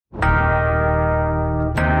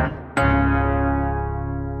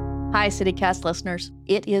Hi, CityCast listeners.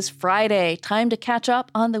 It is Friday, time to catch up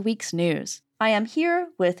on the week's news. I am here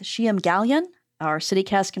with Shiam Gallion, our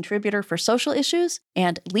CityCast contributor for social issues,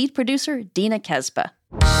 and lead producer Dina Kesba.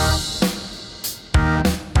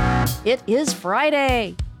 It is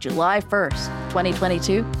Friday, July 1st,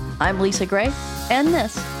 2022. I'm Lisa Gray, and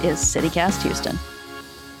this is CityCast Houston.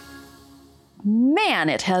 Man,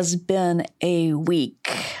 it has been a week.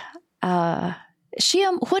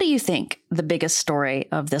 Shiam, what do you think the biggest story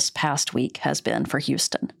of this past week has been for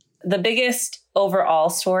Houston? The biggest overall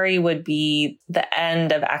story would be the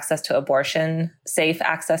end of access to abortion, safe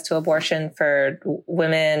access to abortion for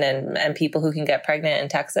women and people who can get pregnant in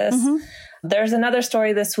Texas. Mm-hmm. There's another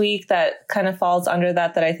story this week that kind of falls under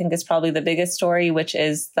that I think is probably the biggest story, which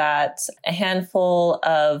is that a handful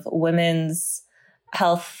of women's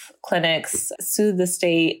health clinics sued the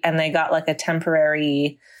state and they got like a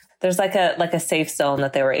temporary... There's like a safe zone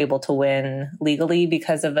that they were able to win legally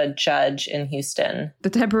because of a judge in Houston.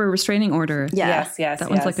 The temporary restraining order. Yeah. Yes.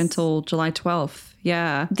 That one's like until July 12th.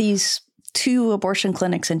 Yeah. These 2 abortion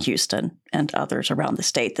clinics in Houston and others around the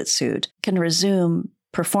state that sued can resume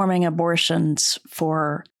performing abortions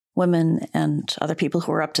for women and other people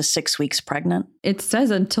who are up to 6 weeks pregnant. It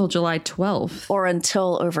says until July 12th. Or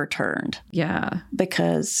until overturned. Yeah.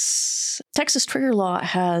 Because Texas trigger law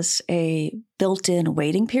has a built-in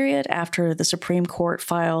waiting period after the Supreme Court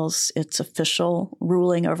files its official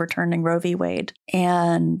ruling overturning Roe v. Wade.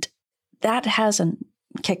 And that hasn't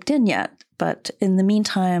kicked in yet. But in the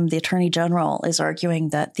meantime, the Attorney General is arguing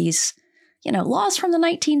that these laws from the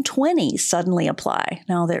 1920s suddenly apply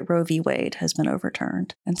now that Roe v. Wade has been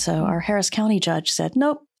overturned. And so our Harris County judge said,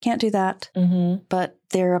 nope, can't do that. Mm-hmm. But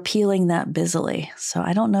they're appealing that busily. So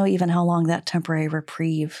I don't know even how long that temporary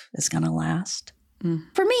reprieve is going to last. Mm.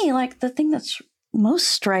 For me, like the thing that's most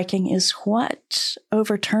striking is what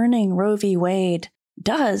overturning Roe v. Wade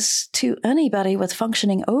does to anybody with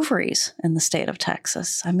functioning ovaries in the state of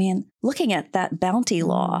Texas. I mean, looking at that bounty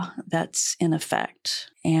law that's in effect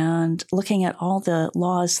and looking at all the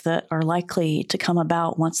laws that are likely to come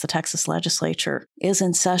about once the Texas legislature is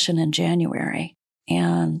in session in January.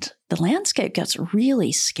 And the landscape gets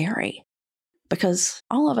really scary because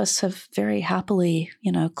all of us have very happily,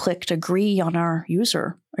 clicked agree on our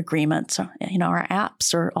user agreements. Our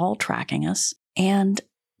apps are all tracking us. And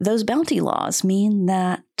those bounty laws mean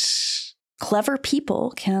that clever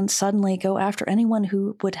people can suddenly go after anyone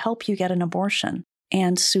who would help you get an abortion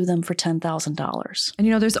and sue them for $10,000.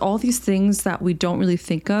 And, there's all these things that we don't really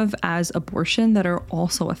think of as abortion that are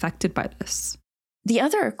also affected by this. The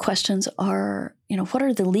other questions are, what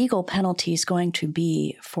are the legal penalties going to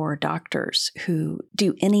be for doctors who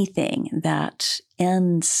do anything that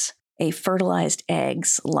ends a fertilized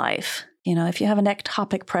egg's life? If you have an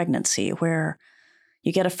ectopic pregnancy where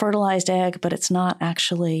you get a fertilized egg, but it's not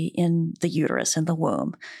actually in the uterus, in the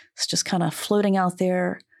womb. It's just kind of floating out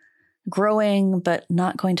there, growing, but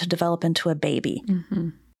not going to develop into a baby. Mm-hmm.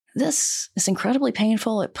 This is incredibly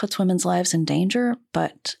painful. It puts women's lives in danger.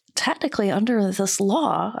 But technically, under this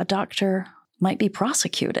law, a doctor might be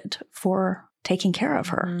prosecuted for taking care of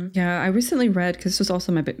her. Mm-hmm. Yeah, I recently read, because this was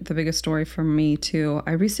also the biggest story for me, too.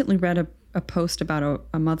 I recently read a post about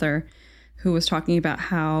a mother who was talking about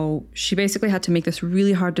how she basically had to make this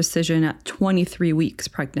really hard decision at 23 weeks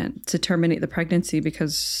pregnant to terminate the pregnancy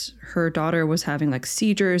because her daughter was having like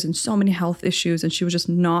seizures and so many health issues, and she was just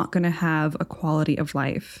not going to have a quality of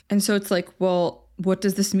life. And so it's like, well, what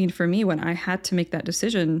does this mean for me when I had to make that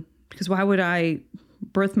decision? Because why would I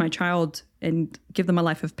birth my child and give them a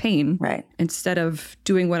life of pain, right, instead of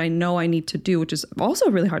doing what I know I need to do, which is also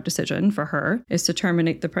a really hard decision for her, is to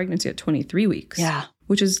terminate the pregnancy at 23 weeks. Yeah.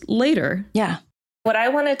 Which is later. Yeah. What I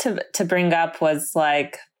wanted to bring up was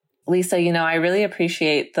like, Lisa, I really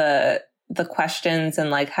appreciate the questions and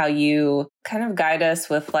like how you kind of guide us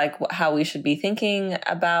with like how we should be thinking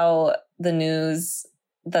about the news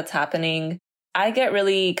that's happening. I get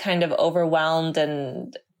really kind of overwhelmed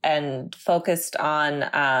and focused on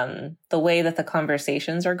the way that the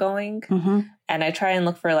conversations are going. Mm-hmm. And I try and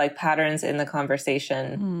look for like patterns in the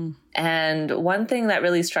conversation. And one thing that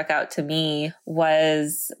really struck out to me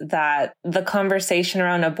was that the conversation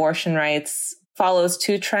around abortion rights follows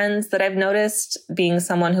 2 trends that I've noticed being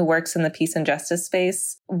someone who works in the peace and justice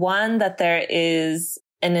space. One, that there is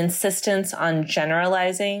an insistence on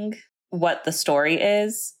generalizing what the story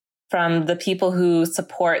is. From the people who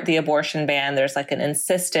support the abortion ban, there's like an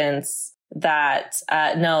insistence that,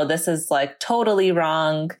 no, this is like totally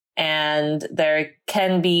wrong. And there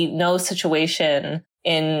can be no situation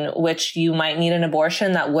in which you might need an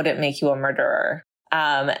abortion that wouldn't make you a murderer.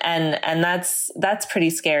 And that's pretty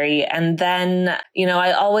scary. And then,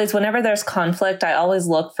 I always, whenever there's conflict, I always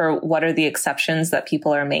look for what are the exceptions that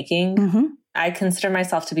people are making. Mm-hmm. I consider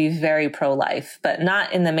myself to be very pro-life, but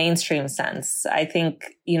not in the mainstream sense. I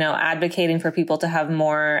think, advocating for people to have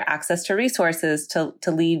more access to resources, to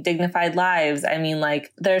lead dignified lives. I mean,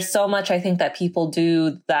 like, there's so much I think that people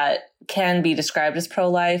do that can be described as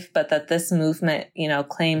pro-life, but that this movement,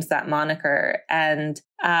 claims that moniker, and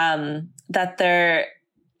that they're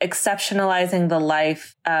exceptionalizing the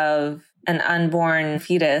life of an unborn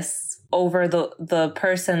fetus over the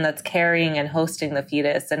person that's carrying and hosting the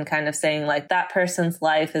fetus, and kind of saying like that person's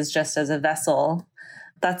life is just as a vessel.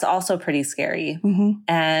 That's also pretty scary. Mm-hmm.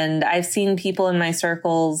 And I've seen people in my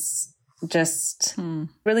circles just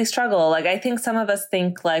really struggle. Like, I think some of us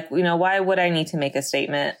think like, why would I need to make a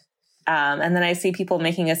statement? And then I see people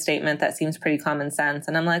making a statement that seems pretty common sense.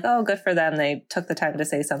 And I'm like, oh, good for them. They took the time to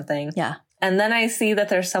say something. Yeah. And then I see that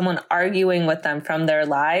there's someone arguing with them from their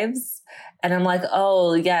lives. And I'm like,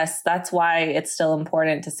 oh, yes, that's why it's still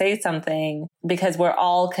important to say something, because we're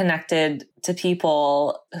all connected to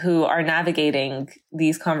people who are navigating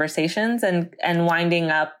these conversations and winding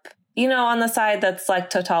up, on the side that's like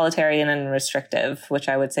totalitarian and restrictive, which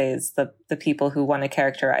I would say is the people who want to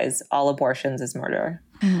characterize all abortions as murder.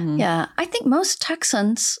 Mm-hmm. Yeah. I think most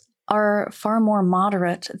Texans are far more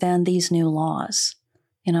moderate than these new laws.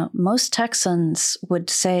 Most Texans would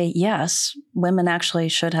say, yes, women actually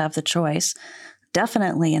should have the choice,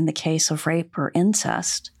 definitely in the case of rape or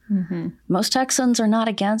incest. Mm-hmm. Most Texans are not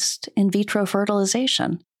against in vitro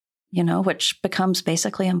fertilization, which becomes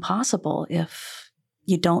basically impossible if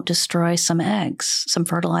you don't destroy some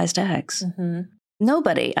fertilized eggs. Mm-hmm.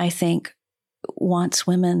 Nobody, I think, wants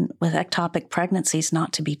women with ectopic pregnancies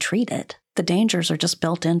not to be treated. The dangers are just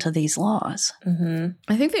built into these laws. Mm-hmm.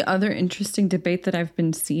 I think the other interesting debate that I've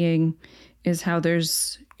been seeing is how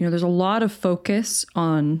there's a lot of focus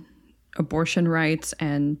on abortion rights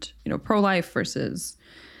and, pro-life versus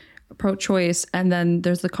pro-choice. And then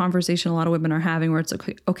there's the conversation a lot of women are having where it's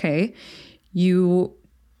okay, you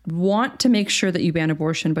want to make sure that you ban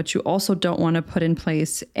abortion, but you also don't want to put in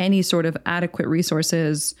place any sort of adequate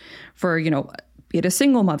resources for, be it a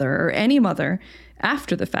single mother or any mother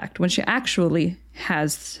after the fact when she actually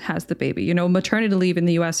has the baby. Maternity leave in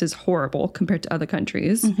the US is horrible compared to other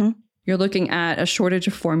countries. Mm-hmm. You're looking at a shortage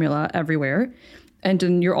of formula everywhere. And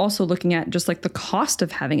then you're also looking at just like the cost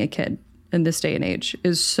of having a kid in this day and age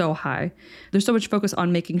is so high. There's so much focus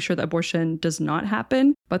on making sure that abortion does not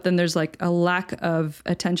happen, but then there's like a lack of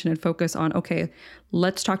attention and focus on, okay,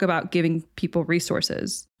 let's talk about giving people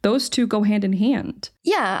resources. Those two go hand in hand.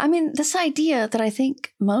 Yeah, I mean, this idea that I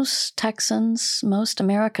think most Texans, most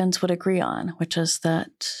Americans would agree on, which is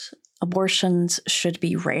that abortions should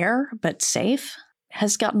be rare but safe,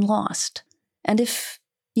 has gotten lost. And if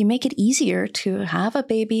you make it easier to have a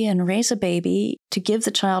baby and raise a baby to give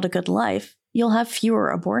the child a good life, you'll have fewer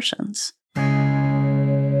abortions.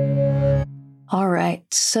 All right,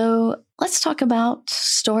 so let's talk about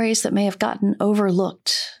stories that may have gotten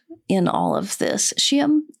overlooked in all of this.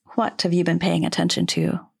 Shiam, what have you been paying attention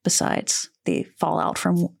to besides the fallout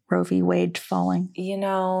from Roe v. Wade falling?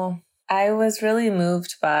 I was really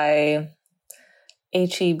moved by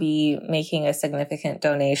HEB making a significant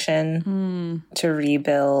donation to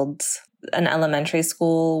rebuild an elementary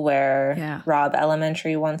school where Robb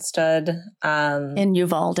Elementary once stood. In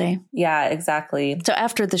Uvalde. Yeah, exactly. So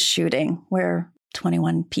after the shooting where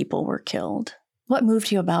 21 people were killed, what moved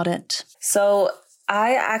you about it? So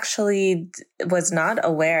I actually was not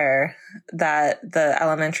aware that the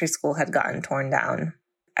elementary school had gotten torn down.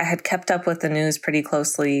 I had kept up with the news pretty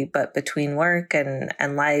closely, but between work and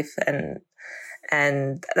life and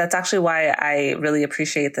that's actually why I really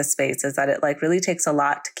appreciate this space, is that it really takes a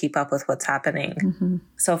lot to keep up with what's happening. Mm-hmm.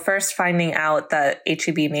 So first finding out that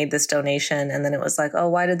HEB made this donation, and then it was like, oh,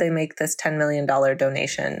 why did they make this $10 million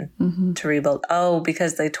donation to rebuild? Oh,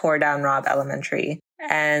 because they tore down Robb Elementary.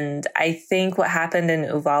 And I think what happened in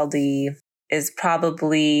Uvalde is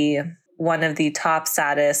probably one of the top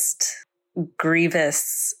saddest,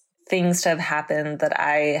 grievous things to have happened that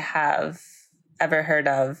I have ever heard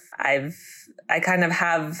of. I kind of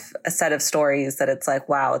have a set of stories that it's like,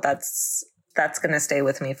 wow, that's going to stay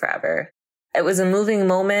with me forever. It was a moving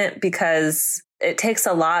moment because it takes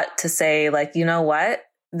a lot to say, like, you know what?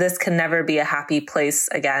 This can never be a happy place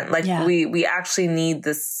again. Like, we actually need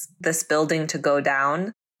this building to go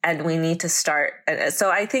down, and we need to start. And so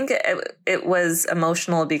I think it was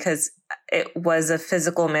emotional because it was a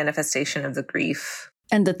physical manifestation of the grief.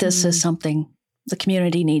 And that this is something The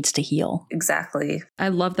community needs to heal. Exactly. I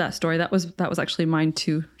love that story. That was actually mine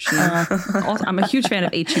too. Also, I'm a huge fan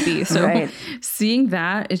of HEB. So seeing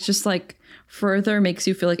that, it's just like further makes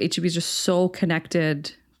you feel like HEB is just so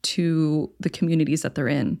connected to the communities that they're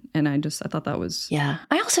in. And I thought that was... Yeah.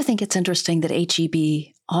 I also think it's interesting that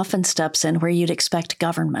HEB often steps in where you'd expect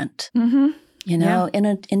government. Mm-hmm. You know,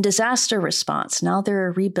 in disaster response. Now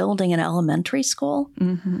they're rebuilding an elementary school.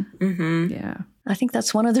 Mm-hmm. Mm-hmm. Yeah. I think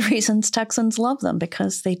that's one of the reasons Texans love them,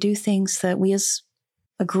 because they do things that we as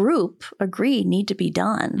a group agree need to be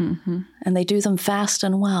done. Mm-hmm. And they do them fast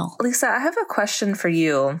and well. Lisa, I have a question for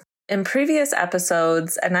you. In previous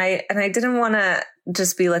episodes, and I didn't want to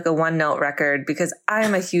just be like a one-note record, because I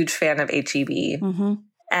am a huge fan of HEB. Mm-hmm.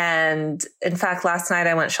 And in fact, last night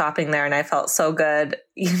I went shopping there and I felt so good.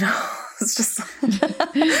 You know, it's just...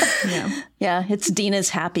 Yeah, it's Dina's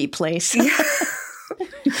happy place.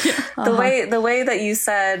 The way that you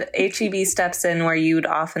said HEB steps in where you'd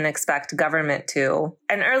often expect government to.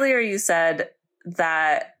 And earlier you said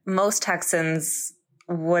that most Texans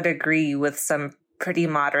would agree with some pretty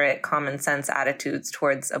moderate common sense attitudes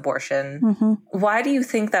towards abortion. Mm-hmm. Why do you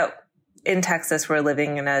think that in Texas we're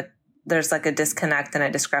living in there's like a disconnect and a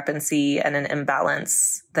discrepancy and an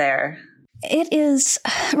imbalance there? It is,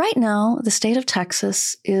 right now, the state of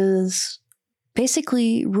Texas is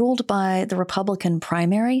basically ruled by the Republican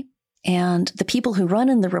primary, and the people who run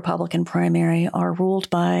in the Republican primary are ruled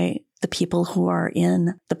by the people who are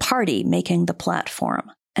in the party making the platform.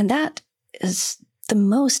 And that is the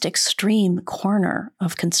most extreme corner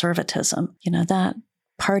of conservatism. You know, that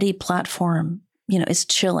party platform, is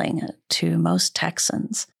chilling to most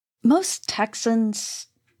Texans. Most Texans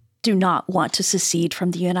do not want to secede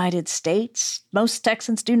from the United States. Most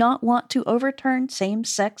Texans do not want to overturn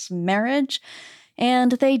same-sex marriage.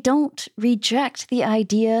 And they don't reject the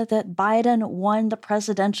idea that Biden won the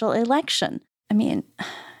presidential election. I mean,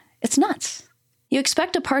 it's nuts. You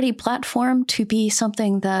expect a party platform to be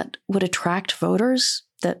something that would attract voters,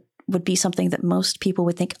 that would be something that most people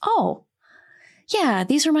would think, oh, yeah,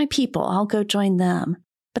 these are my people, I'll go join them.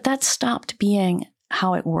 But that stopped being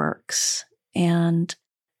how it works. And,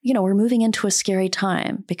 we're moving into a scary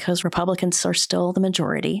time because Republicans are still the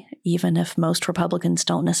majority, even if most Republicans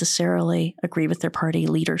don't necessarily agree with their party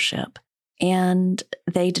leadership. And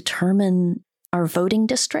they determine our voting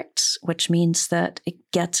districts, which means that it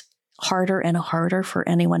gets harder and harder for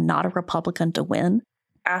anyone not a Republican to win.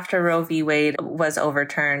 After Roe v. Wade was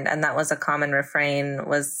overturned, and that was a common refrain,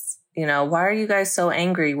 was, why are you guys so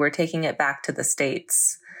angry? We're taking it back to the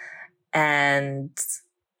states. And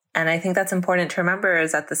I think that's important to remember,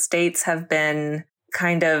 is that the states have been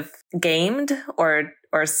kind of gamed or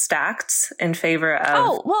stacked in favor of...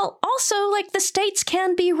 Oh, well, also, the states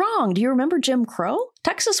can be wrong. Do you remember Jim Crow?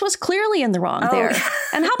 Texas was clearly in the wrong there.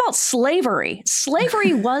 And how about slavery?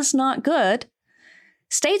 Slavery was not good.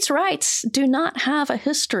 States' rights do not have a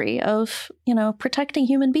history of, protecting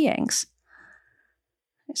human beings.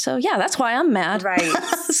 So, yeah, that's why I'm mad. Right.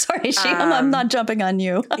 Sorry, I'm not jumping on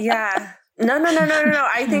you. Yeah. No.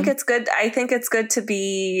 I think it's good. I think it's good to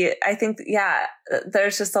be,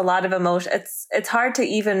 there's just a lot of emotion. It's hard to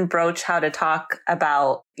even broach how to talk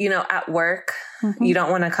about, at work. Mm-hmm. You don't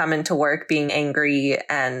want to come into work being angry.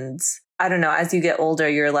 And I don't know, as you get older,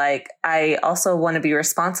 you're like, I also want to be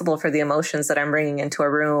responsible for the emotions that I'm bringing into a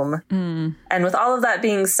room. Mm. And with all of that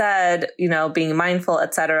being said, being mindful,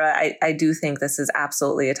 et cetera, I do think this is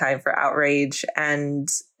absolutely a time for outrage, and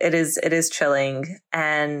it is chilling,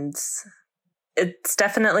 and it's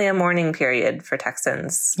definitely a mourning period for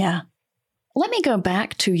Texans. Yeah. Let me go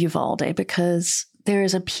back to Uvalde, because there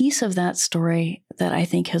is a piece of that story that I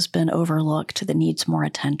think has been overlooked that needs more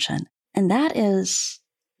attention. And that is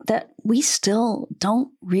that we still don't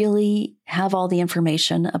really have all the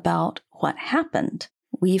information about what happened.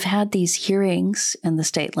 We've had these hearings in the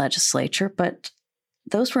state legislature, but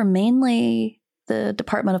those were mainly the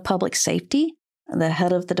Department of Public Safety. The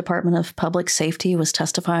head of the Department of Public Safety was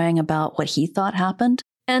testifying about what he thought happened.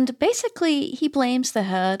 And basically, he blames the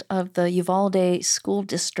head of the Uvalde School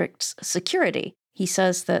District's security. He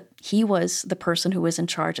says that he was the person who was in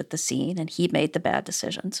charge at the scene and he made the bad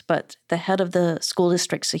decisions. But the head of the school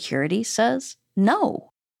district security says,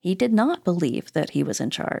 no, he did not believe that he was in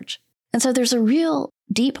charge. And so there's a real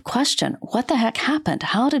deep question. What the heck happened?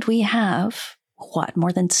 How did we have,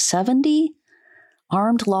 more than 70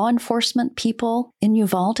 armed law enforcement people in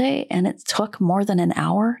Uvalde, and it took more than an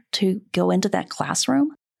hour to go into that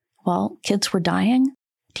classroom while kids were dying,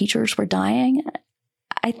 teachers were dying?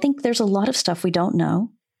 I think there's a lot of stuff we don't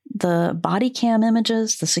know. The body cam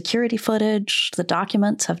images, the security footage, the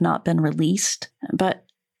documents have not been released. But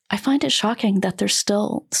I find it shocking that there's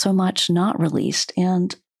still so much not released.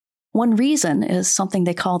 And one reason is something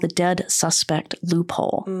they call the dead suspect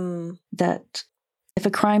loophole, that if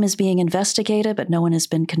a crime is being investigated but no one has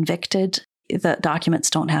been convicted, the documents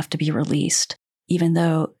don't have to be released, even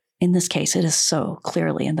though in this case it is so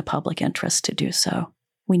clearly in the public interest to do so.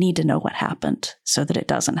 We need to know what happened so that it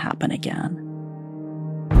doesn't happen again.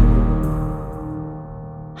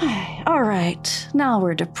 All right, now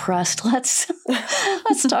we're depressed. Let's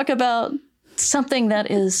talk about something that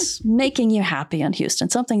is making you happy in Houston,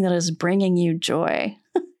 something that is bringing you joy.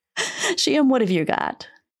 Shiam, what have you got?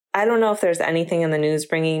 I don't know if there's anything in the news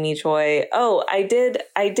bringing me joy. Oh, I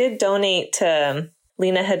did donate to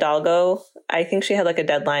Lena Hidalgo. I think she had like a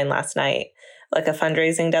deadline last night, like a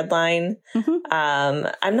fundraising deadline.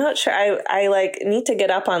 I'm not sure. I like need to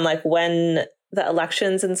get up on like when the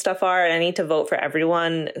elections and stuff are, and I need to vote for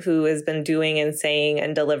everyone who has been doing and saying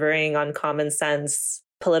and delivering on common sense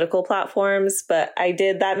political platforms. But I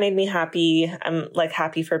did, that made me happy. I'm like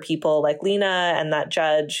happy for people like Lena and that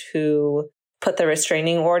judge who put the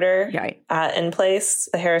restraining order in place,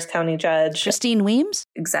 the Harris County judge. Christine Weems?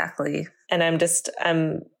 Exactly. And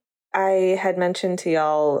I had mentioned to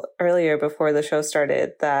y'all earlier before the show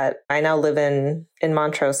started that I now live in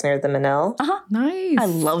Montrose near the Manil. Nice. I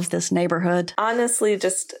love this neighborhood. Honestly,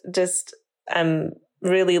 just I'm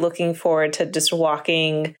really looking forward to just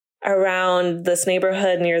walking around this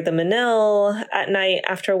neighborhood near the Manil at night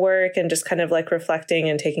after work and just kind of like reflecting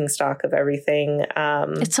and taking stock of everything.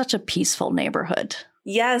 It's such a peaceful neighborhood.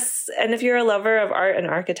 Yes. And if you're a lover of art and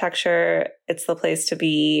architecture, it's the place to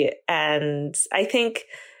be. And I think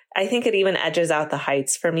it even edges out the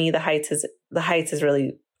Heights for me. The Heights is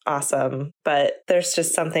really awesome, but there's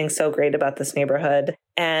just something so great about this neighborhood.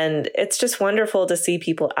 And it's just wonderful to see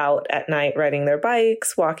people out at night riding their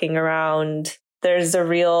bikes, walking around. There's a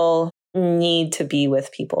real need to be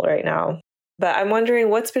with people right now. But I'm wondering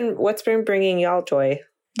what's been bringing y'all joy?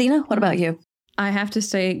 Dina, what about you? I have to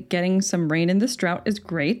say, getting some rain in this drought is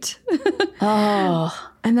great. Oh.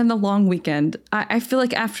 And then the long weekend. I feel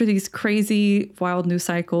like after these crazy, wild news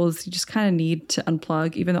cycles, you just kind of need to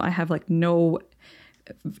unplug. Even though I have like no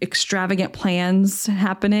extravagant plans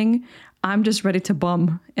happening, I'm just ready to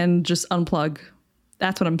bum and just unplug.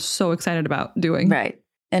 That's what I'm so excited about doing. Right.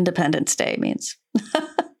 Independence Day means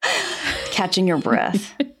catching your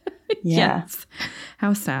breath. Yeah. Yes.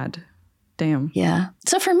 How sad. Damn. Yeah.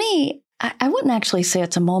 So for me, I wouldn't actually say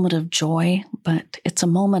it's a moment of joy, but it's a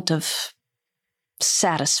moment of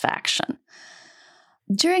satisfaction.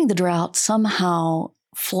 During the drought, somehow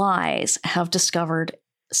flies have discovered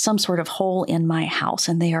some sort of hole in my house,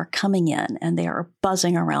 and they are coming in and they are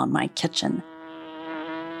buzzing around my kitchen,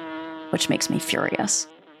 which makes me furious.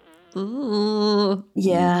 Ooh,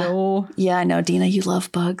 yeah. No. Yeah, I know, Dina, you love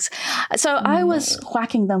bugs. So I was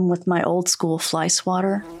whacking them with my old school fly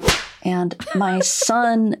swatter. And my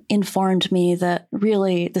son informed me that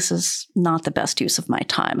really this is not the best use of my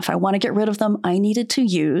time. If I want to get rid of them, I needed to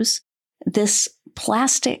use this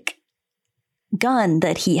plastic gun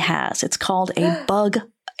that he has. It's called a bug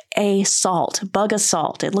assault.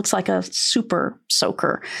 It looks like a super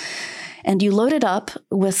soaker. And you load it up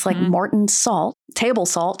with like Morton salt, table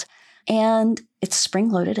salt, and it's spring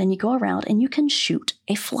loaded, and you go around and you can shoot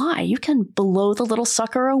a fly. You can blow the little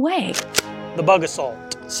sucker away. The bug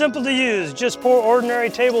assault. Simple to use, just pour ordinary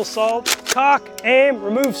table salt, cock, aim,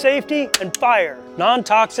 remove safety, and fire.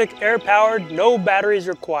 Non-toxic, air-powered, no batteries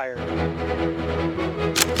required.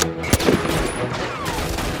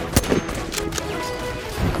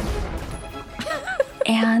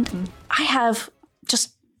 And I have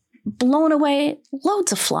just blown away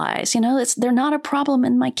loads of flies. You know, they're not a problem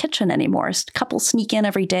in my kitchen anymore. A couple sneak in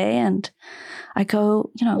every day, and I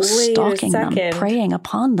go, stalking them, preying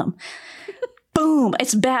upon them. Boom.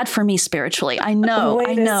 It's bad for me spiritually. I know.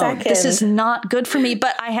 This is not good for me,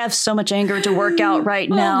 but I have so much anger to work out right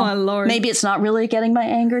now. Oh, my Lord. Maybe it's not really getting my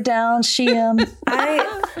anger down, Shiam.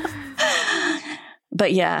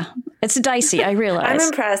 But yeah, it's dicey, I realize. I'm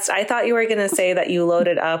impressed. I thought you were going to say that you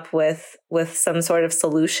loaded up with some sort of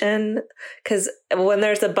solution. Because when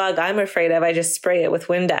there's a bug I'm afraid of, I just spray it with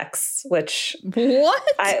Windex, which... What?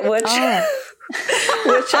 I'm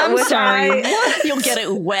sorry. You'll get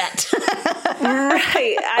it wet.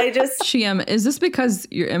 Right. Shiam, is this because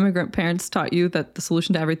your immigrant parents taught you that the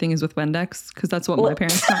solution to everything is with Windex? Because that's what my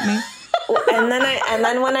parents taught me. And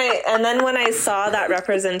then when I saw that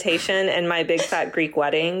representation in my big fat Greek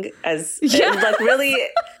wedding, it like really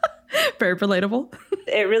very relatable.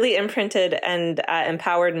 It really imprinted and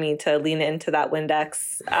empowered me to lean into that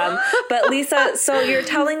Windex. But Lisa, so you're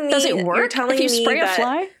telling me, does it work? You're telling if you me spray that a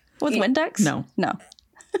fly with Windex? No.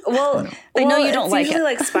 Well, They know you don't it's like usually it.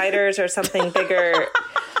 like spiders or something bigger.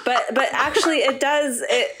 But actually it does,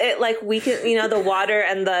 it like weaken, the water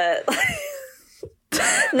and the...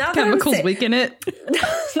 Now Chemicals weaken it.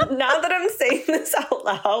 Now that I'm saying this out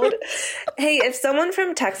loud, hey, if someone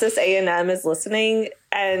from Texas A&M is listening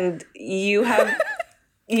and you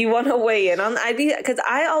want to weigh in on, because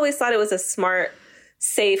I always thought it was a smart,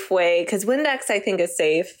 safe way, because Windex I think is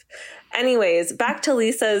safe. Anyways, back to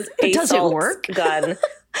Lisa's Does it assault work? gun.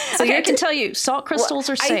 So I can tell you, salt crystals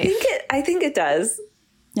are safe. I think it does.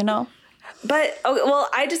 But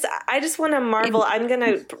I just want to marvel. I'm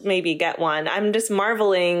gonna maybe get one. I'm just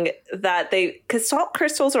marveling that because salt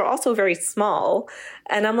crystals are also very small,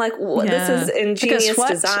 and I'm like, this is ingenious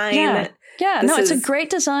design. Yeah, it's a great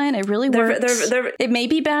design. It really works. It may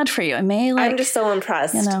be bad for you. It may I'm just so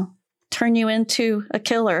impressed. Turn you into a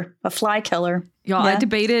killer, a fly killer. Y'all, I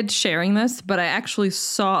debated sharing this, but I actually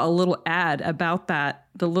saw a little ad about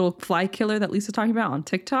the little fly killer that Lisa's talking about on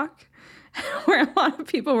TikTok. Where a lot of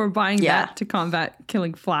people were buying that to combat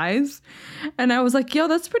killing flies. And I was like, yo,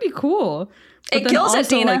 that's pretty cool. But it kills it,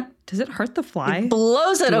 Dina. Like, does it hurt the fly? It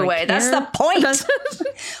blows it away. That's the point.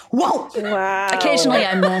 Whoa. Wow. Occasionally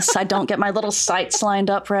I miss. I don't get my little sights lined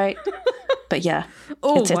up right. But yeah.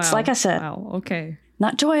 It's like I said. Wow. Okay.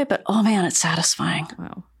 Not joy, but oh man, it's satisfying.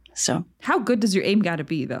 Wow. So how good does your aim gotta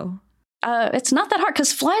be though? It's not that hard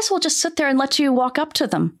because flies will just sit there and let you walk up to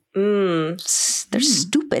them. They're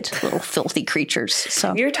stupid little filthy creatures.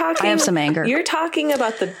 So I have some anger. You're talking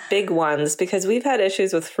about the big ones because we've had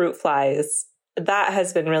issues with fruit flies. That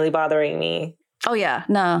has been really bothering me. Oh yeah,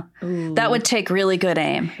 no, that would take really good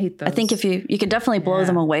aim. I hate those. I think if you could definitely blow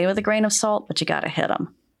them away with a grain of salt, but you got to hit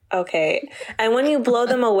them. Okay, and when you blow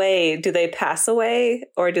them away, do they pass away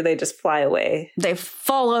or do they just fly away? They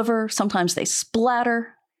fall over. Sometimes they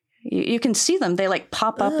splatter. You can see them. They like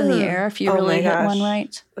pop up in the air if you really hit one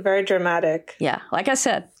right. Very dramatic. Yeah, like I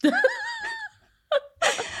said.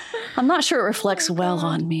 I'm not sure it reflects well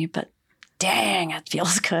on me, but dang, it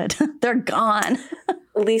feels good. They're gone.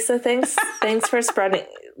 Lisa, thanks for spreading.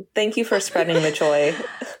 Thank you for spreading the joy.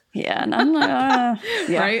 Yeah, and I'm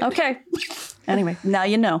right? Okay. Anyway, now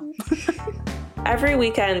you know. Every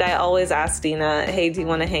weekend, I always ask Dina, "Hey, do you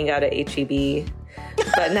want to hang out at HEB?"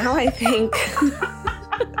 But now I think.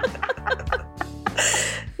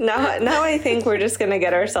 Now I think we're just gonna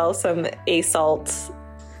get ourselves some assault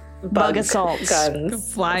bug assault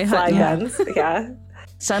guns, fly guns. Yeah,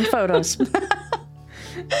 send photos.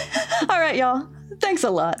 All right, y'all. Thanks a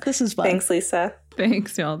lot. This is fun. Thanks, Lisa.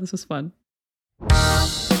 Thanks, y'all. This was fun.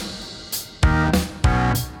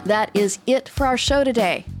 That is it for our show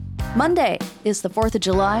today. Monday is the 4th of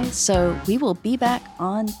July, so we will be back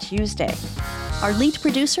on Tuesday. Our lead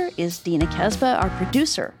producer is Dina Kesba. Our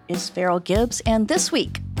producer is Farrell Gibbs. And this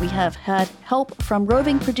week, we have had help from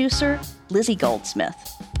roving producer Lizzie Goldsmith.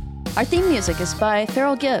 Our theme music is by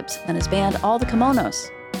Farrell Gibbs and his band All the Kimonos.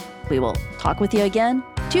 We will talk with you again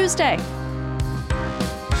Tuesday.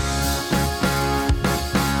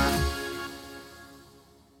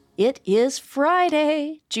 It is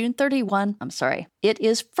Friday, June 31. I'm sorry. It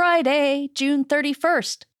is Friday, June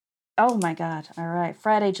 31st. Oh my God. All right.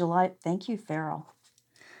 Friday, July. Thank you, Farrell.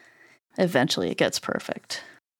 Eventually it gets perfect.